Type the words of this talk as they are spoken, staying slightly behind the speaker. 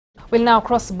Well, now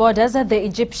across borders, the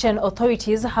Egyptian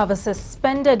authorities have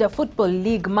suspended Football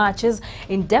League matches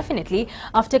indefinitely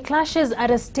after clashes at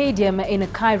a stadium in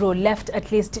Cairo left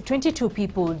at least 22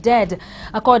 people dead.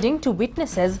 According to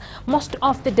witnesses, most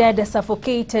of the dead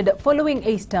suffocated following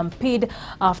a stampede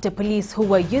after police who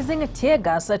were using tear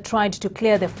gas tried to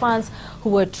clear the fans who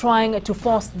were trying to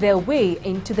force their way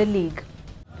into the league.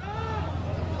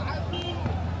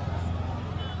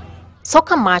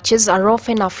 Soccer matches are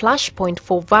often a flashpoint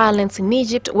for violence in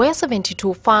Egypt, where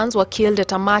 72 fans were killed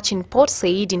at a match in Port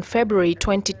Said in February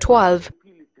 2012.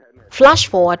 Flash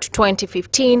forward to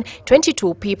 2015,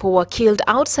 22 people were killed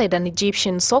outside an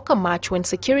Egyptian soccer match when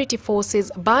security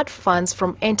forces barred fans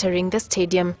from entering the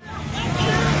stadium.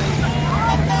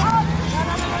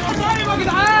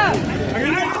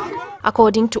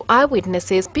 According to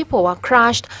eyewitnesses, people were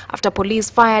crushed after police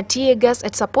fired tear gas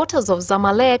at supporters of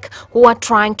Zamalek who were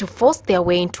trying to force their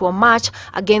way into a match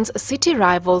against city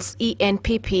rivals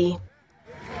ENPP.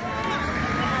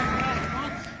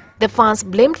 The fans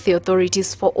blamed the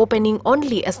authorities for opening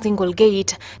only a single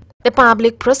gate. The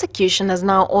public prosecution has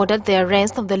now ordered the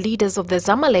arrest of the leaders of the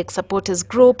Zamalek supporters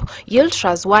group,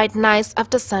 Ultras White Knights,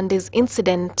 after Sunday's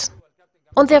incident.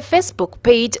 On their Facebook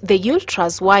page, the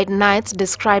Ultras White Knights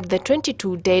described the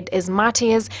 22 dead as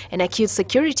martyrs and accused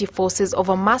security forces of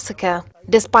a massacre.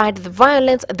 Despite the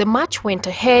violence, the match went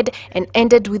ahead and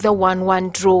ended with a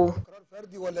 1-1 draw.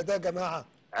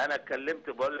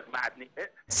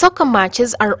 Soccer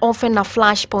matches are often a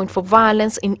flashpoint for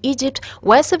violence in Egypt,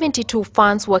 where 72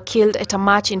 fans were killed at a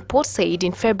match in Port Said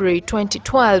in February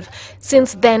 2012.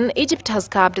 Since then, Egypt has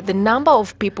capped the number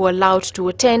of people allowed to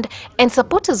attend, and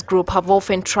supporters groups have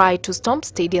often tried to storm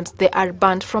stadiums they are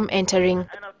banned from entering.